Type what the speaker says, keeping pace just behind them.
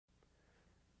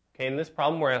Okay, in this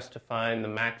problem we're asked to find the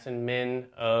max and min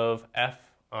of f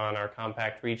on our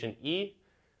compact region E,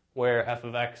 where f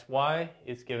of x, y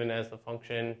is given as the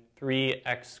function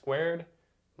 3x squared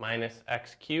minus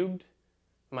x cubed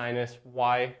minus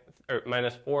 4y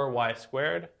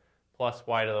squared plus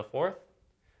y to the fourth.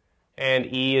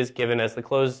 And E is given as the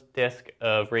closed disk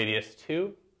of radius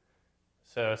 2,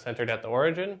 so centered at the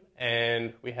origin.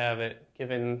 And we have it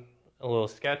given a little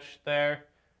sketch there.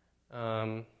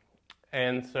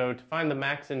 And so to find the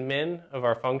max and min of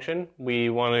our function, we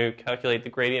want to calculate the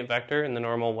gradient vector in the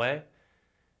normal way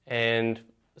and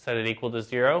set it equal to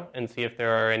 0 and see if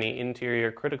there are any interior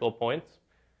critical points.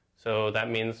 So that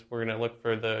means we're going to look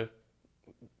for the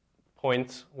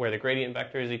points where the gradient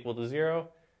vector is equal to 0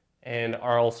 and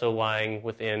are also lying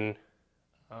within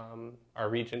our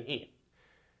region E.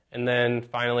 And then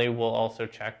finally, we'll also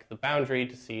check the boundary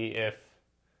to see if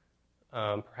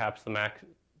perhaps the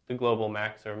global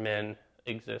max or min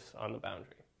exists on the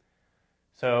boundary.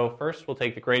 So first, we'll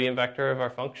take the gradient vector of our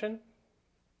function.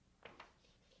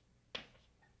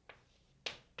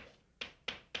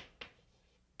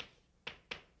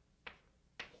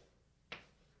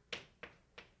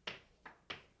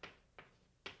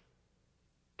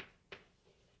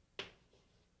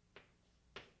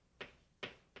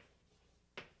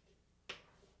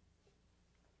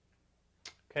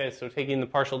 Okay, so taking the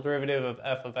partial derivative of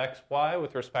f of x, y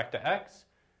with respect to x,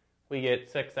 we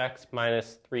get 6x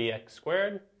minus 3x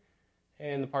squared.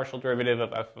 And the partial derivative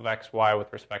of f of x, y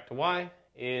with respect to y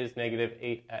is negative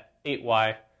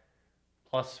 8y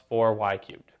plus 4y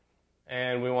cubed.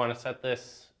 And we want to set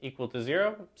this equal to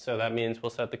 0, so that means we'll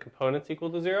set the components equal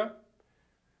to 0.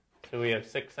 So we have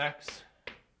 6x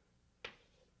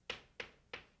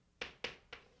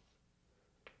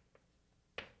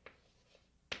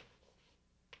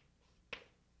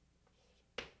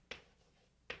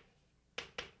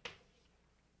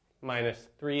minus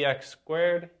 3x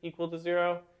squared equal to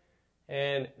 0,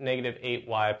 and negative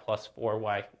 8y plus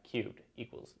 4y cubed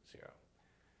equals 0.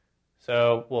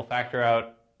 So we'll factor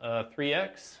out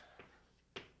 3x.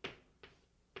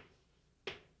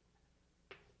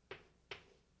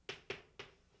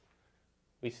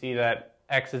 We see that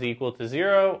x is equal to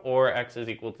 0 or x is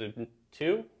equal to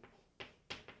 2.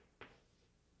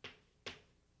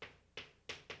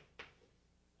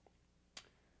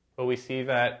 But we see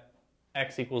that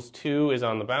x equals 2 is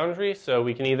on the boundary, so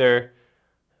we can either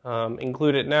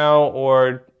include it now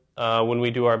or when we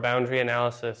do our boundary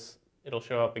analysis, it'll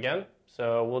show up again.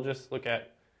 So we'll just look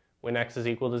at when x is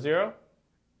equal to 0.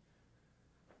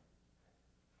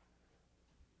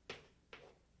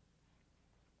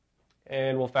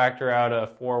 And we'll factor out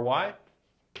a 4y.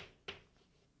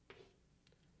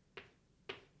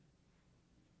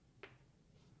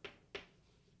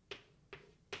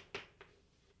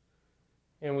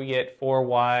 And we get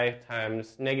 4y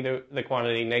times the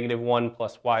quantity negative 1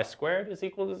 plus y squared is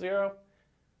equal to 0.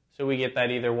 So we get that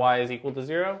either y is equal to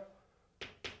 0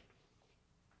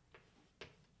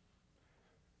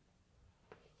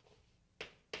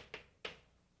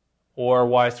 or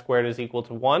y squared is equal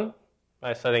to 1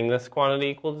 by setting this quantity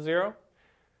equal to 0.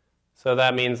 So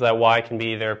that means that y can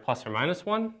be either plus or minus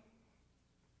 1.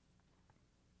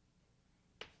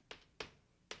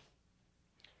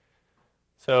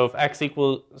 So if x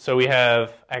equals, so we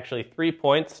have actually 3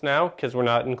 points now because we're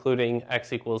not including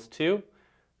x equals 2.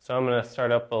 So I'm going to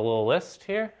start up a little list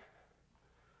here.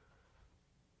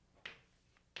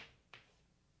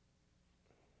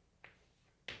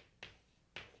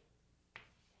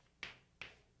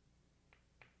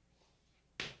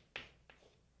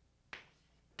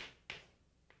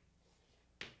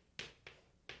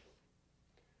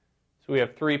 So we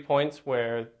have 3 points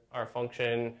where our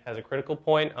function has a critical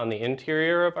point on the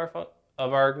interior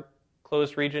of our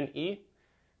closed region E,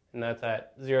 and that's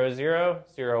at 0, 0,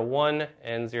 0, 1,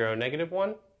 and 0, negative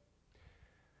 1.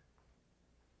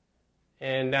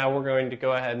 And now we're going to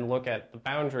go ahead and look at the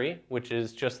boundary, which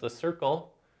is just the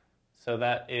circle. So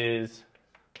that is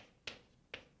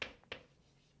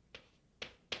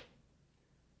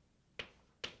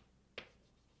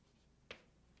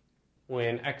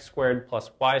when x squared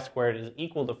plus y squared is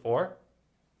equal to 4.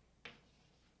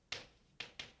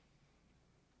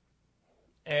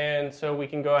 And so we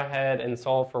can go ahead and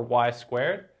solve for y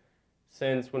squared,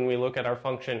 since when we look at our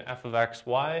function f of x,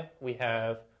 y, we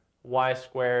have y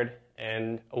squared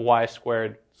and a y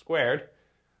squared squared.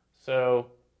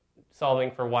 So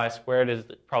solving for y squared is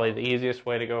probably the easiest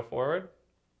way to go forward.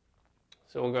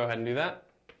 So we'll go ahead and do that.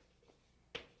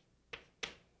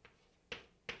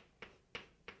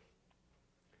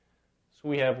 So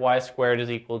we have y squared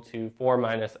is equal to 4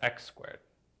 minus x squared.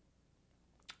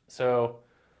 So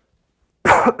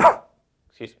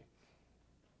excuse me.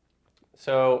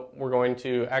 So we're going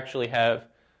to actually have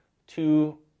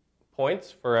 2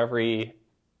 points for every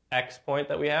x point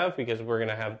that we have, because we're going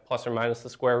to have plus or minus the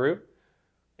square root,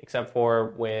 except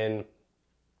for when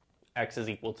x is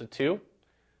equal to 2,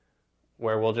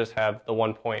 where we'll just have the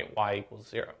 1 point y equals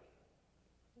 0.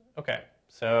 Okay,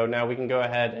 so now we can go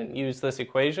ahead and use this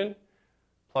equation,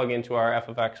 plug into our f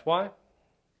of x, y.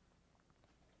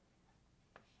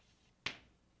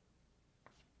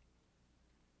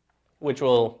 Which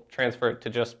will transfer it to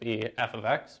just be f of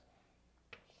x.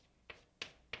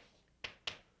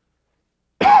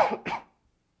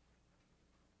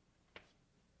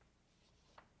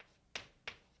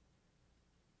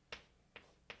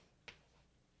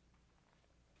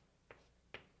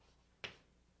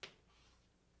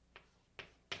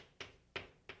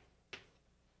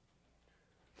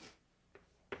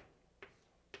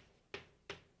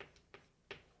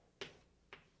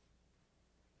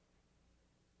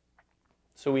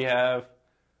 So we have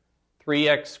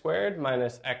 3x squared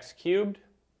minus x cubed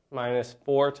minus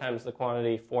 4 times the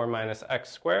quantity 4 minus x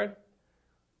squared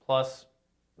plus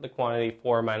the quantity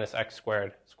 4 minus x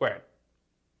squared squared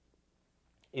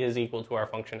is equal to our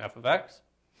function f of x.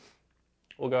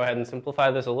 We'll go ahead and simplify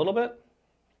this a little bit.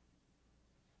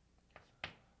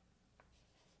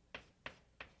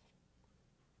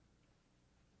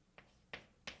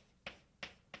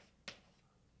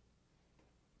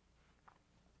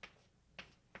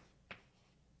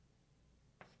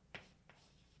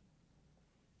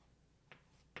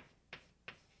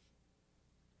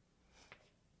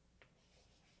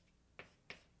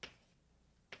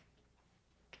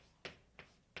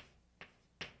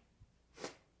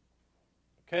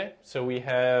 Okay, so we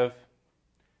have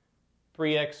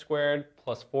 3x squared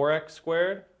plus 4x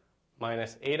squared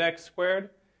minus 8x squared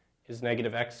is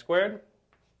negative x squared.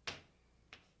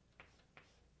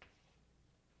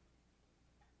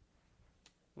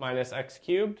 Minus x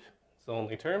cubed is the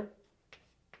only term.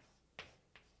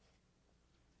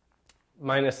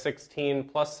 Minus 16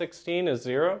 plus 16 is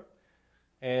 0,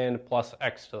 and plus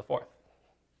x to the 4th.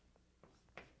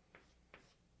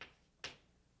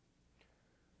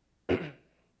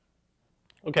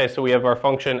 Okay, so we have our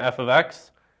function f of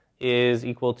x is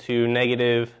equal to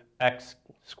negative x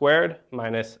squared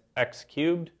minus x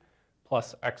cubed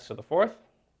plus x to the 4th.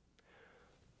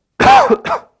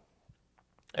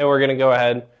 And we're going to go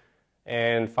ahead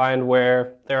and find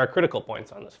where there are critical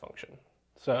points on this function.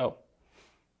 So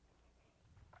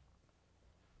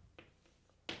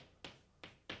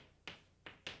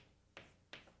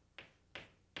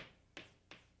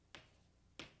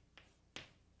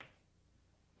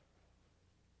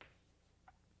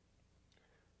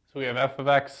we have f of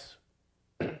x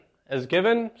as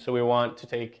given, so we want to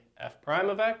take f prime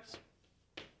of x.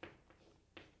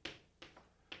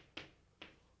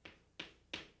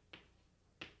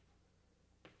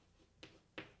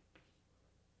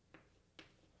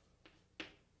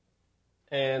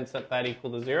 And set that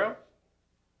equal to 0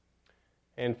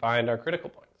 and find our critical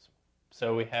points.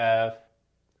 So we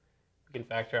can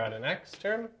factor out an x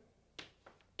term.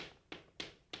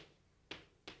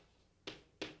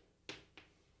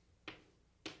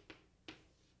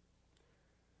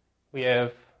 We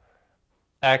have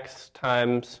x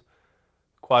times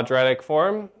quadratic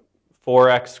form,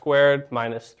 4x squared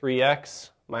minus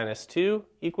 3x minus 2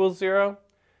 equals 0.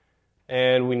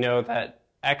 And we know that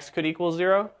x could equal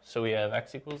 0, so we have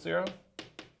x equals 0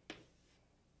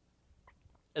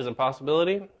 is a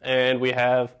possibility. And we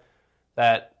have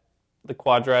that the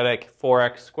quadratic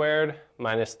 4x squared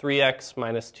minus 3x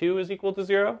minus 2 is equal to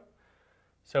 0.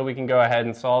 So we can go ahead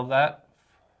and solve that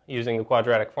using the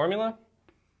quadratic formula.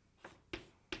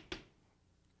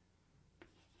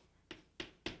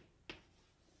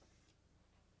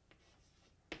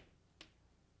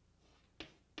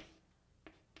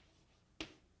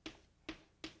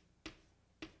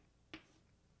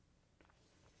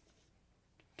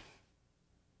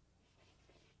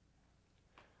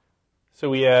 So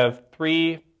we have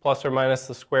 3 plus or minus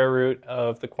the square root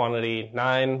of the quantity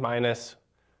 9 minus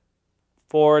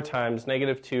 4 times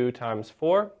negative 2 times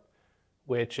 4,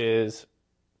 which is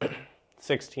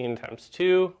 16 times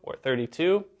 2, or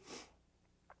 32.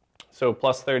 So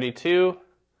plus 32,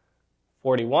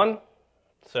 41.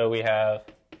 So we have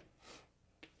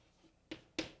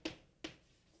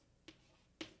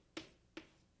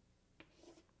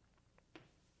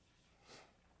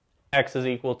x is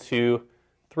equal to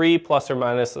 3 plus or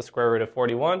minus the square root of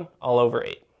 41 all over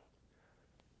 8.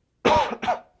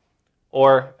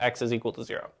 Or x is equal to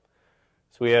 0.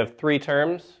 So we have 3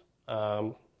 terms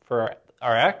for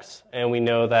our x, and we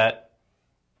know that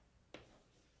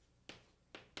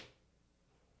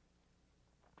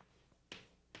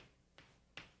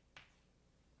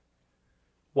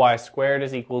y squared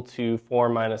is equal to 4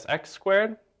 minus x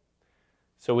squared.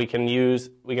 So we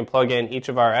can plug in each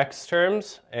of our x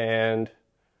terms and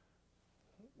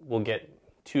we'll get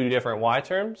two different y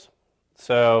terms.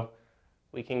 So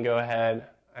we can go ahead,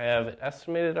 I have it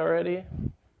estimated already.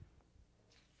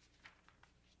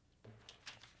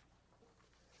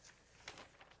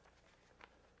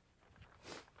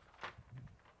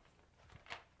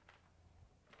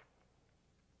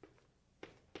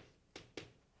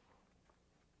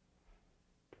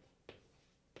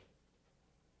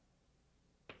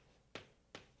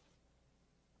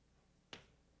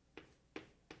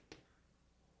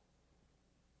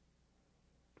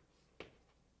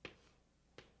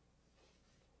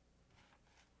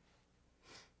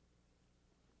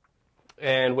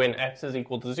 And when x is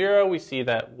equal to 0, we see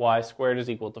that y squared is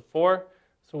equal to 4.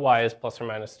 So y is plus or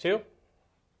minus 2.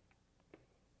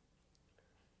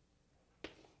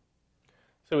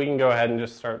 So we can go ahead and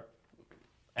just start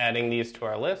adding these to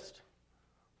our list.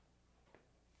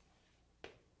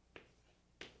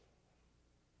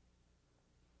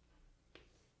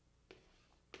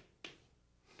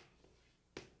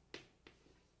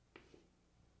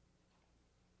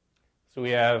 So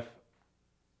we have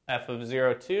f of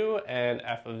 0, 2 and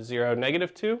f of 0,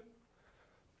 negative 2.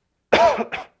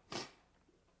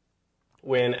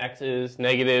 When x is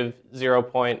negative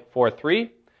 0.43,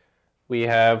 we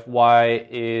have y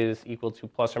is equal to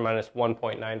plus or minus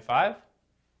 1.95.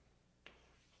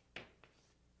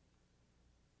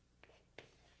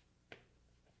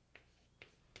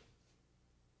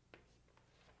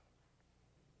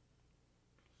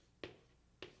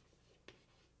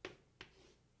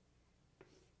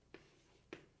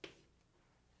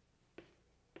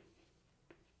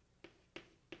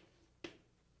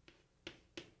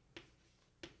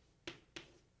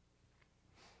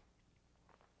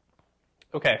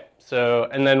 Okay, so,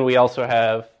 and then we also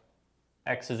have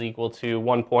x is equal to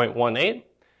 1.18.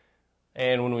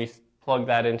 And when we plug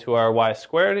that into our y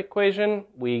squared equation,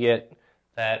 we get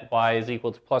that y is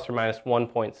equal to plus or minus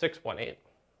 1.618.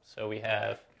 So we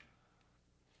have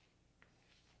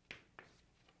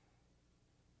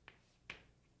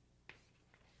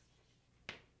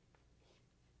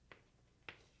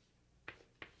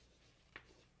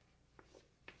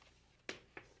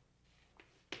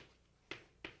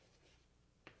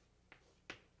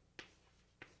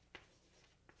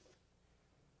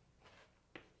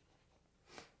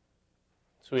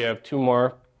So we have two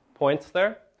more points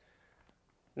there.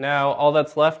 Now all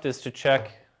that's left is to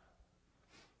check.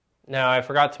 Now I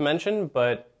forgot to mention,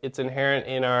 but it's inherent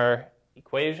in our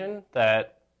equation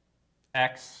that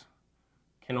x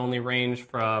can only range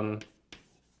from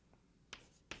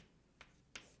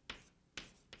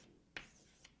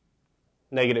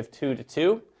negative 2 to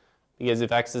 2. Because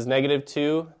if x is negative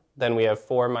 2, then we have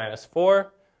 4 minus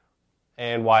 4,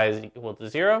 and y is equal to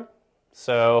 0.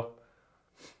 So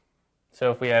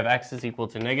if we have x is equal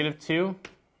to negative 2,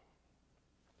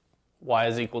 y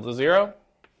is equal to 0.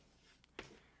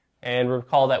 And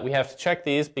recall that we have to check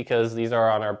these because these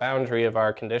are on our boundary of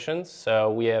our conditions.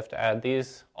 So we have to add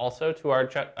these also to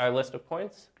our list of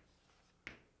points.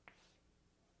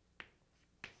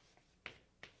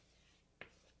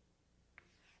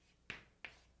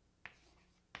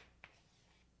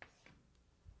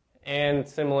 And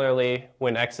similarly,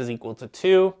 when x is equal to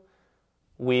 2,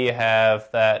 we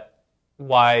have that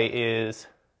y is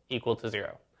equal to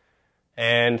 0.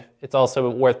 And it's also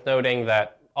worth noting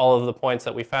that all of the points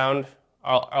that we found,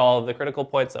 all of the critical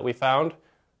points that we found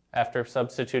after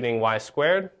substituting y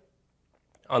squared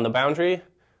on the boundary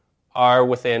are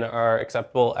within our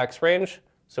acceptable x range,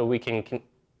 so we can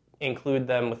include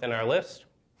them within our list.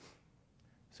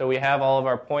 So we have all of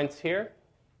our points here,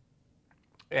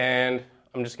 and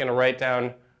I'm just going to write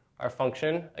down our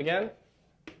function again.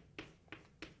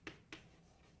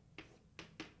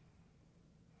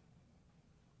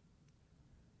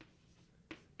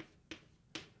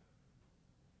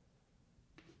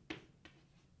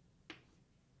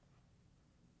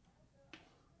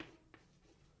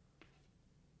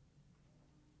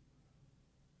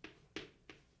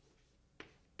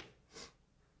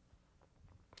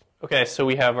 Okay, so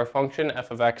we have our function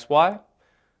f of x, y.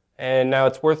 And now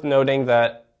it's worth noting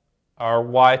that our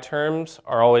y terms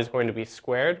are always going to be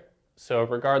squared. So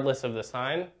regardless of the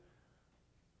sign,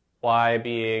 y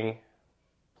being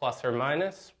plus or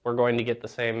minus, we're going to get the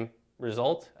same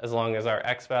result as long as our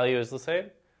x value is the same.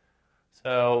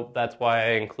 So that's why I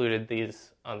included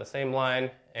these on the same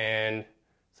line and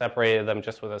separated them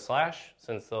just with a slash,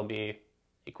 since they'll be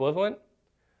equivalent.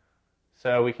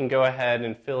 So we can go ahead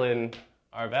and fill in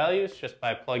our values just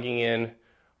by plugging in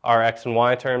our x and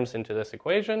y terms into this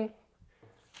equation.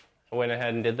 I went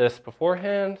ahead and did this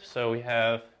beforehand, so we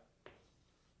have,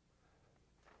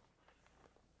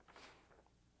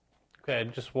 okay,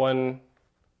 just one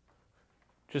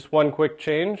quick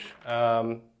change.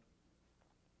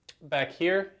 Back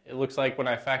here, it looks like when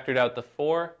I factored out the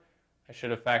 4, I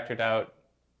should have factored out,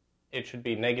 it should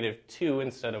be -2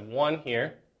 instead of 1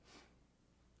 here.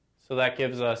 So that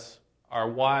gives us our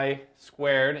y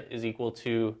squared is equal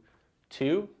to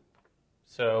 2,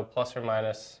 so plus or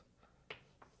minus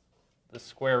the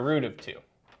square root of 2.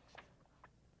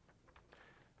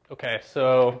 Okay,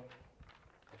 so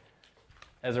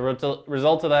as a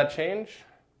result of that change,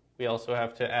 we also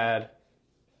have to add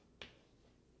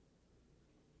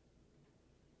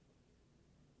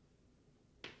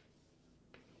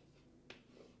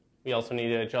we also need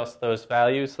to adjust those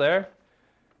values there,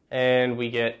 and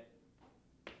we get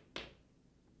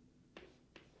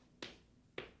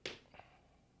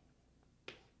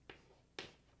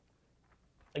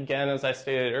again, as I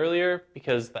stated earlier,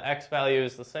 because the x value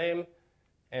is the same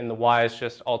and the y's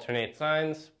just alternate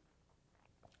signs,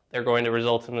 they're going to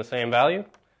result in the same value.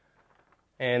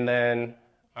 And then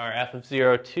our f of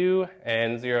 0, 2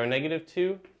 and 0,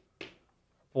 -2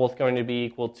 both going to be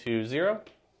equal to 0.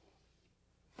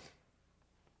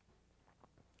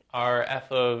 Our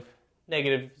f of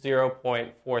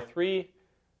 -0.43,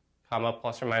 comma,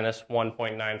 plus or minus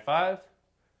 1.95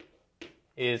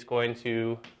 is going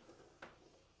to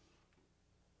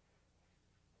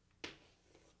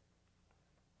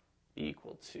be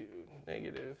equal to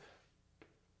negative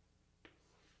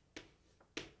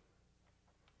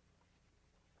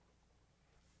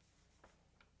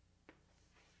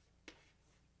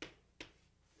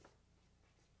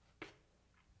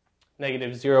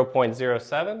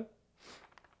 -0.07,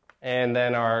 and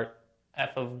then our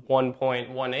f of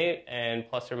 1.18 and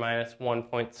plus or minus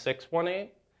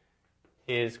 1.618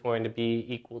 is going to be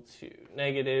equal to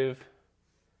negative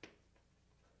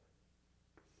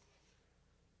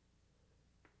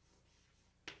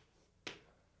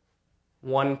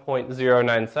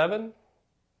 1.097.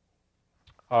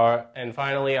 And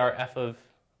finally, our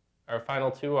final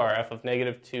two are f of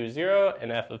 -2, 0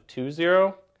 and f of 2,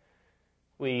 0.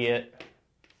 We get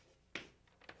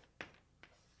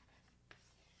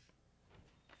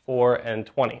 4 and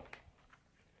 20.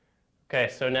 Okay,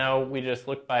 so now we just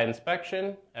look by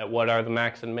inspection at what are the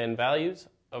max and min values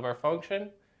of our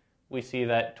function. We see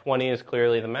that 20 is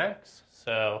clearly the max,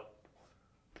 so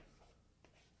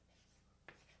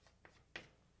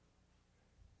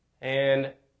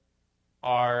and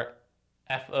our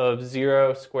f of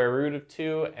 0 square root of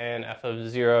 2 and f of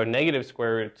 0 negative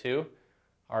square root of 2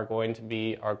 are going to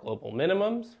be our global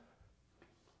minimums,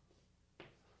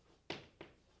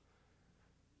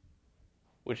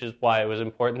 which is why it was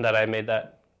important that I made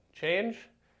that change.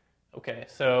 Okay,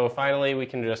 so finally we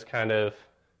can just kind of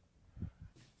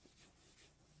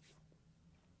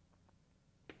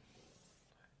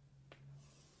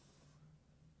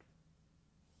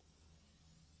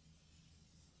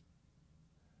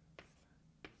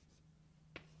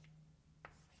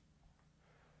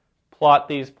plot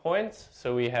these points.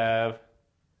 So we have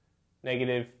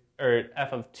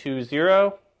f of 2,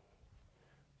 0,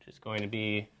 which is going to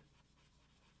be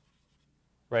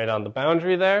right on the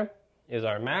boundary there, is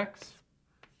our max.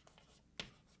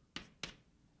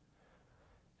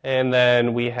 And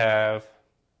then we have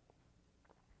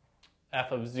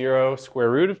f of 0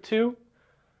 square root of 2,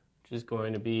 which is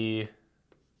going to be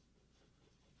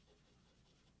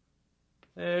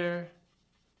there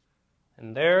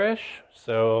and there-ish.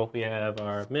 So we have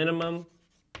our minimum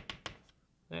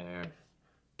there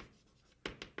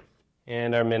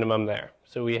and our minimum there.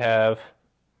 So we have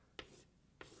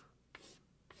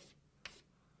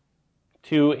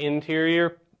two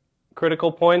interior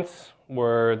critical points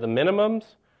were the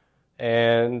minimums,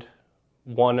 and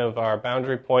one of our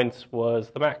boundary points was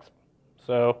the max.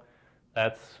 So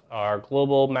that's our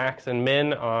global max and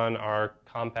min on our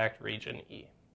compact region E.